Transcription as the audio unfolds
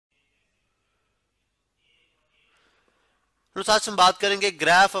Students आज हम बात करेंगे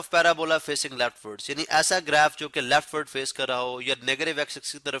ग्राफ ऑफ पैराबोला फेसिंग लेफ्टवर्ड्स, यानी ऐसा ग्राफ जो कि लेफ्टवर्ड फेस कर रहा हो या नेगेटिव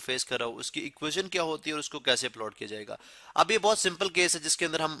एक्सिस की तरफ फेस कर रहा हो, उसकी इक्वेशन क्या होती है और उसको कैसे प्लॉट किया जाएगा। अब ये बहुत सिंपल केस है जिसके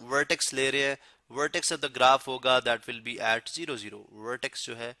अंदर हम वर्टेक्स ले रहे हैं। वर्टेक्स ऑफ द ग्राफ होगा that will be eight 0 0। Vertex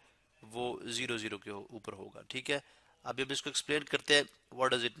जो है वो 0 0 के ऊपर होगा, ठीक है। अभी हम इसको एक्सप्लेन करते हैं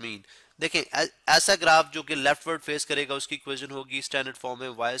व्हाट डज इट मीन। देखें ऐसा ग्राफ जो कि लेफ्टवर्ड फेस करेगा उसकी इक्वेशन होगी स्टैंडर्ड फॉर्म में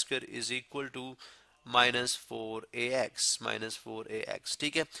y square is equal to -4ax,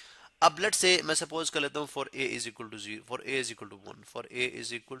 ठीक है। अब लेट से मैं सपोज कर लेता हूँ for a is equal to 0, for a is equal to 1, for a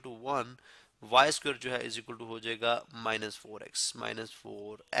is equal to 1 y square जो है इज इक्वल टू हो जाएगा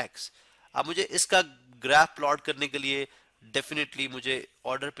 -4x। अब मुझे इसका ग्राफ प्लॉट करने के लिए डेफिनेटली मुझे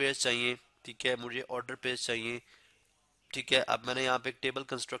ऑर्डर पेज चाहिए, ठीक है, मुझे ऑर्डर पेज चाहिए, ठीक है। अब मैंने यहाँ पे एक टेबल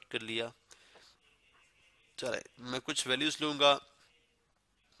कंस्ट्रक्ट कर लिया। चले मैं कुछ वैल्यूज लूंगा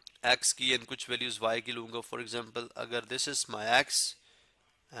x की एंड कुछ वैल्यूज y की लूंगा। फॉर एग्जांपल अगर this is my x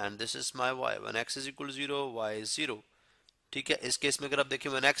and this is my y, when x is equal to 0 y is 0, ठीक है। इस केस में अगर आप देखें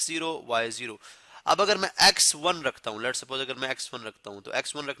व्हेन x 0 y 0। अब अगर मैं x1 रखता हूं, लेट्स सपोज अगर मैं x1 रखता हूं तो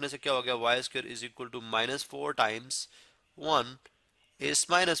x1 रखने से क्या हो गया, y square is equal to -4 times 1 is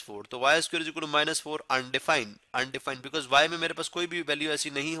 -4, तो y square is equal to -4 undefined because y में मेरे पास कोई भी वैल्यू ऐसी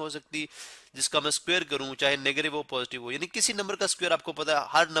नहीं हो सकती जिसका मैं स्क्वायर करूं, चाहे नेगेटिव हो पॉजिटिव हो, यानी किसी नंबर का स्क्वायर आपको पता है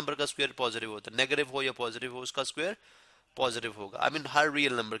हर नंबर का स्क्वायर पॉजिटिव होता है, नेगेटिव हो या पॉजिटिव हो उसका स्क्वायर पॉजिटिव होगा। I mean her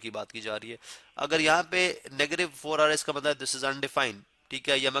real number की बात की जा रही है। अगर यहाँ पे नेगेटिव 4 आ रहा है इसका मतलब दिस इज अनडिफाइंड, ठीक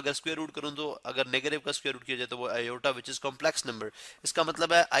है। या मैं अगर स्क्वायर रूट करूं तो अगर नेगेटिव का स्क्वायर रूट किया जाए तो वो iota which is complex number, इसका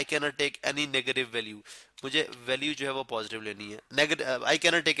मतलब है I can not take any negative value, मुझे वैल्यू जो है वो पॉजिटिव लेनी है। Negative I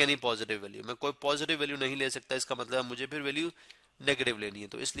can not take any positive value, मैं कोई पॉजिटिव वैल्यू नहीं ले सकता, इसका मतलब है मुझे फिर वैल्यू नेगेटिव लेनी है।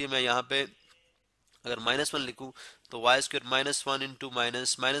 तो इसलिए मैं यहाँ पे अगर -1 लिखूं तो y square -1 into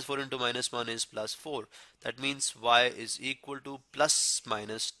 -4 into -1 is +4, that means y is equal to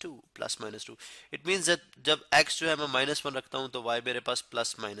 +-2। It means that जब x जो है मैं -1 रखता हूं तो y मेरे पास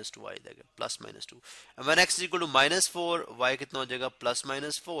 +-2 आ जाएगा, +-2। And when x is equal to -4 y कितना हो जाएगा,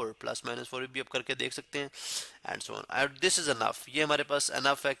 +-4 भी आप करके देख सकते हैं and so on. And this is enough, ये हमारे पास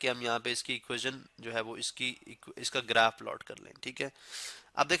अनफ है कि हम यहाँ पे इसकी इक्वेशन जो है वो इसका ग्राफ प्लॉट कर लें, ठीक है।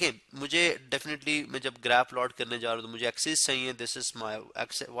 अब देखें मुझे डेफिनेटली मैं जब ग्राफ प्लॉट करने जा रहा हूं तो मुझे एक्सिस चाहिए, this is my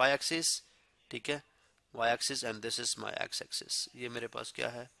y axis, ठीक है, y axis and this is my x axis. ये मेरे पास क्या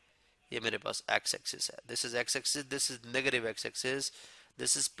है, ये मेरे पास x एक्सिस है, this is x axis, this is negative x axis,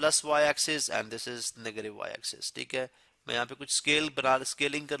 this is plus y axis and this is negative y axis, ठीक है। मैं यहाँ पे कुछ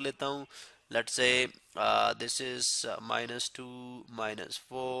स्केलिंग कर लेता हूँ। Let's say this is -2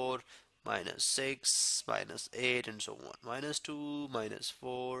 -4 -6 -8 and so on, -2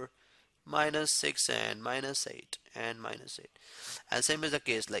 -4 -6 and -8 and -8 and same is the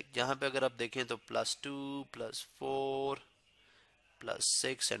case like यहाँ पे अगर आप देखें तो +2 +4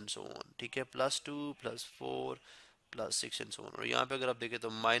 +6 and so on, ठीक है, +2 +4 +6 and so on। और यहाँ पे अगर आप देखें तो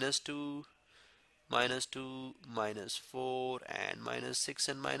 -2 -4 and -6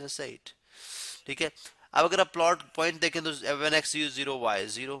 and -8, ठीक है। अब अगर आप प्लॉट पॉइंट देखें तो when x is 0 y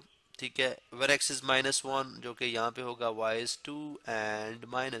is 0, ठीक है। when x is -1 जो कि यहाँ पे होगा y is 2 and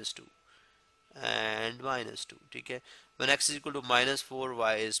 -2 and -2, ठीक है। when x is equal to -4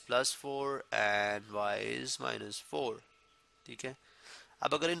 y is +4 and y is -4, ठीक है।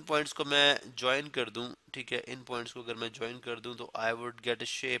 अब अगर इन पॉइंट्स को मैं ज्वाइन कर दूं, ठीक है, इन पॉइंट्स को अगर मैं ज्वाइन कर दूं तो I would get a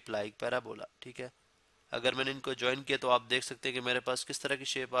shape like parabola, ठीक है। अगर मैंने इनको ज्वाइन किया तो आप देख सकते हैं कि मेरे पास किस तरह की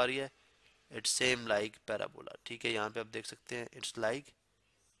शेप आ रही है, इट्स सेम लाइक पैराबोला, ठीक है। यहाँ पे आप देख सकते हैं it's like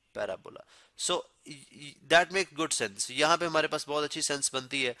parabola. So that make good sense, यहाँ पे हमारे पास बहुत अच्छी सेंस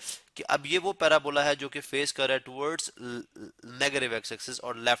बनती है कि अब ये वो पैराबोला है जो कि फेस कर रहा है टुवर्ड्स नेगेटिव एक्स एक्सिस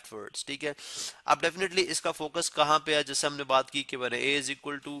और लेफ्टवर्ड्स, ठीक है। अब डेफिनेटली इसका फोकस कहाँ पे है, जैसे हमने बात की कि मैंने ए इज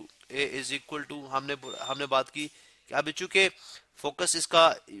इक्वल टू हमने बात की कि अब चूंकि फोकस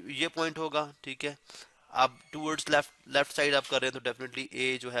इसका ये पॉइंट होगा, ठीक है। आप टूवर्ड्स लेफ्ट साइड आप कर रहे हैं तो डेफिनेटली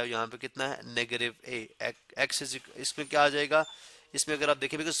ए जो है यहाँ पे कितना है, नेगेटिव ए एक्स इसमें क्या आ जाएगा, इसमें अगर आप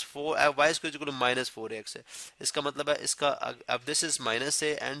देखें because y square equal to -4x है, इसका मतलब है इसका अब दिस इज -a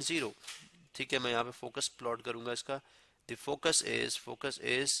एंड 0, ठीक है। मैं यहाँ पे फोकस प्लॉट करूंगा इसका, the focus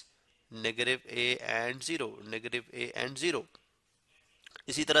is negative a and 0।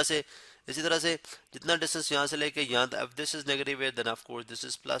 इसी तरह से जितना डिस्टेंस यहाँ से लेके यहाँ तक, अब this is negative a then of course this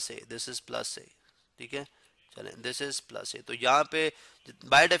is plus a, ठीक है। चलें दिस इज +a, तो यहाँ पे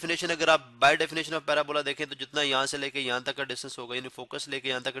बाय डेफिनेशन अगर आप बाय डेफिनेशन ऑफ पैराबोला देखें तो जितना यहाँ से लेके यहाँ तक का डिस्टेंस होगा, यानी फोकस लेके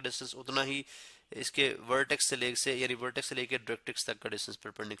यहाँ तक का डिस्टेंस उतना ही इसके वर्टेक्स से लेके डायरेक्ट्रिक्स तक का डिस्टेंस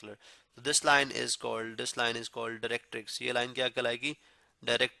परपेंडिकुलर। तो this line is called directrix. ये लाइन क्या कहलाएगी,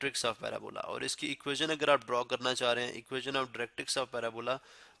 डायरेक्ट्रिक्स ऑफ पैराबोला। और इसकी इक्वेशन अगर आप ड्रॉ करना चाह रहे हैं, equation of directrix of parabola,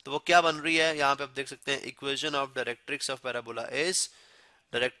 तो वो क्या बन रही है यहाँ पे आप देख सकते हैं। Equation of directrix of parabola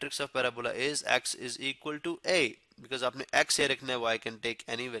is x is equal to a, because आपने x ए रखना है, y can take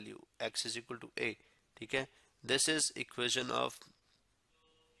any value, x is equal to a, ठीक है। दिस इज इक्वेशन ऑफ,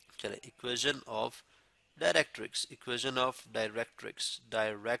 चले equation of directrix, equation of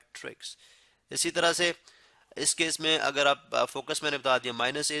directrix. इसी तरह से इस केस में अगर आप फोकस मैंने बता दिया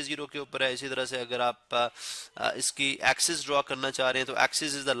 -a0 के ऊपर है। इसी तरह से अगर आप इसकी एक्सिस ड्रॉ करना चाह रहे हैं तो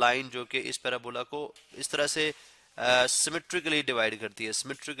एक्सिस इज द लाइन जो कि इस पैराबोला को इस तरह से सिमेट्रिकली डिवाइड करती है,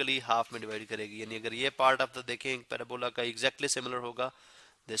 सिमेट्रिकली हाफ में डिवाइड करेगी। यानी अगर ये पार्ट आप तो देखें पैराबोला का एग्जैक्टली सिमिलर होगा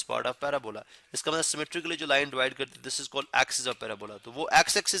दिस पार्ट ऑफ पैराबोला, इसका मतलब सिमेट्रिकली जो लाइन डिवाइड करती है this is called axis of parabola. तो वो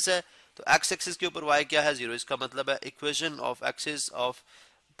एक्स एक्सिस है, तो एक्स एक्सिस के ऊपर y क्या है 0, इसका मतलब है equation of axis of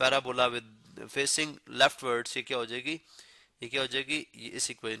parabola with facing लेफ्टवर्ड्स, ये क्या हो जाएगी, ये क्या हो जाएगी, ये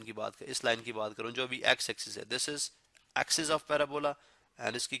इस इक्वेशन की बात कर, इस लाइन की बात करूं जो अभी एक्स एक्सिस है, this is axis of parabola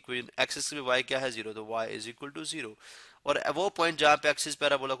and इसकी इक्वेशन एक्सिस में y क्या है 0, तो y इज इक्वल टू 0। और वो पॉइंट जहां पे एक्सिस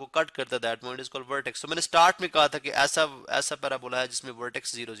पैराबोला को कट करता है that point is called vertex. तो मैंने स्टार्ट में कहा था कि ऐसा पैराबोला है जिसमें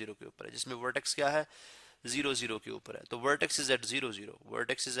वर्टेक्स 0 0 के ऊपर है, जिसमें वर्टेक्स क्या है 0 0 के ऊपर है, तो vertex is eight 0 0,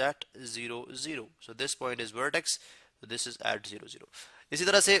 vertex is eight 0 0, so this point is vertex, so this is at 0 0। इसी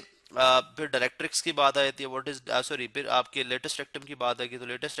तरह से फिर डायरेक्ट्रिक्स की बात आती है, व्हाट इज सॉरी फिर आपके लेटेस्ट रेक्टम की बात आएगी। तो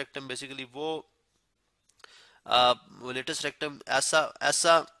लेटेस्ट रेक्टम बेसिकली वो लेटेस्ट रेक्टम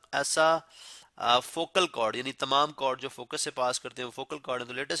ऐसा फोकल कॉर्ड, यानी तमाम कॉर्ड जो फोकस से पास करते हैं वो फोकल कॉर्ड है।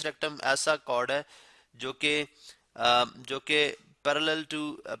 तो लेटेस्ट रेक्टम ऐसा कॉर्ड है जो कि पैरेलल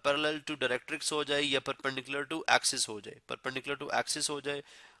टू डायरेक्ट्रिक्स हो जाए या परपेंडिकुलर टू एक्सिस हो जाए, परपेंडिकुलर टू एक्सिस हो जाए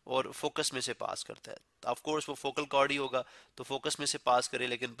और फोकस में से पास करता है। ऑफ कोर्स वो फोकल कॉर्ड ही होगा, तो फोकस में से पास करे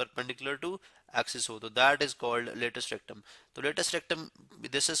लेकिन परपेंडिकुलर टू एक्सिस हो, तो that is called latus rectum. तो latus rectum,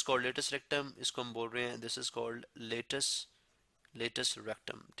 this is called latus rectum, इसको हम बोल रहे हैं this is called latus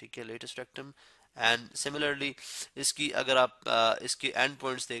rectum, ठीक है, लेटेस्ट रेक्टम। एंड सिमिलरली इसकी अगर आप इसके एंड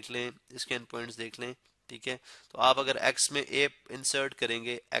पॉइंट्स देख लें, इसके एंड पॉइंट्स देख लें, ठीक है, तो आप अगर x में a इंसर्ट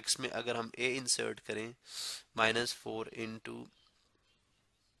करेंगे, x में अगर हम a इंसर्ट करें -4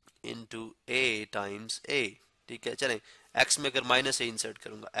 इंटू a टाइम्स a, ठीक है, चलें x में अगर -a इंसर्ट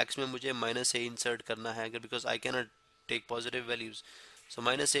करूंगा, x में मुझे -a इंसर्ट करना है अगर, because I can not take positive values, so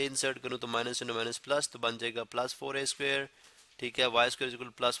 -a insert करूं तो माइनस इंटू माइनस प्लस, तो बन जाएगा +4a², ठीक है, y square is equal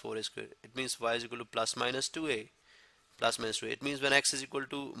to +4a², it means y is equal to +-2a, +-2a, it means when x is equal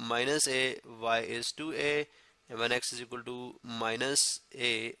to -a, y is 2a, and when x is equal to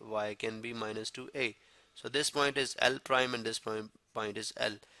 -a, y can be -2a. So this point is L prime and this point is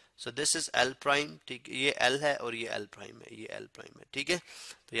L. So this is L prime, ठीक, ये L है और ये L prime है, ये L prime है, ठीक है।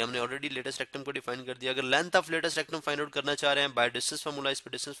 तो ये हमने ऑलरेडी लेटेस्ट रेक्टम को डिफाइन कर दिया। अगर length of latus rectum find out करना चाह रहे हैं बाय डिस्टेंस फार्मूला, इस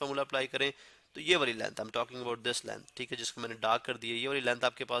पर डिस्टेंस फार्मूला अप्लाई करें तो ये वाली length, I am talking about this length, ठीक है, जिसको मैंने डार्क कर दिया, ये वाली लेंथ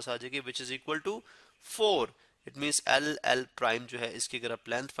आपके पास आ जाएगी which is equal to 4। It means L prime जो है इसकी अगर आप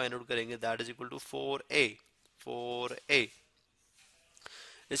लेंथ फाइंड आउट करेंगे that is equal to 4a।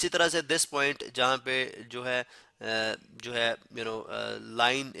 इसी तरह से दिस पॉइंट जहां पे जो है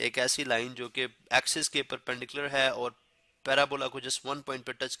लाइन, एक ऐसी लाइन जो कि एक्सिस के परपेंडिकुलर है और पैराबोला को जस्ट वन पॉइंट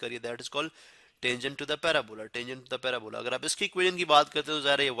पे टच करिए, that is called tangent to the parabola, tangent to the parabola. अगर आप इसकी इक्वेशन की बात करते हो तो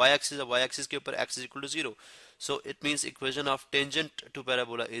ज़ाहिर है y एक्सिस है, y एक्सिस के ऊपर x is equal to 0, so it means equation of tangent to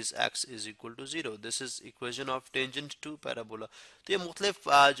parabola is x is equal to 0, this is equation of tangent to parabola. तो ये मुख्तलिफ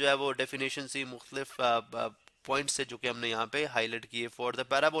जो है वो डेफिनेशन सी मुख्तलिफ पॉइंट्स से जो कि हमने यहाँ पे हाईलाइट किए फॉर द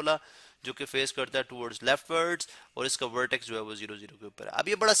पैराबोला जो कि फेस करता है टुवर्ड्स लेफ्टवर्ड्स और इसका वर्टेक्स जो है वो 0 0 के ऊपर है। अब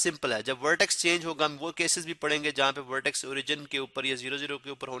ये बड़ा सिंपल है, जब वर्टेक्स चेंज होगा हम वो केसेस भी पढ़ेंगे जहाँ पे वर्टेक्स ओरिजिन के ऊपर या 0 0 के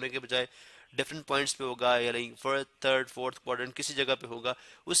ऊपर होने के बजाय डिफरेंट पॉइंट्स पे होगा, यानी फर्स्ट थर्ड फोर्थ क्वाड्रेंट किसी जगह पे होगा,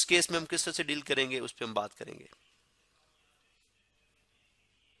 उस केस में हम किस तरह से डील करेंगे उस पर हम बात करेंगे।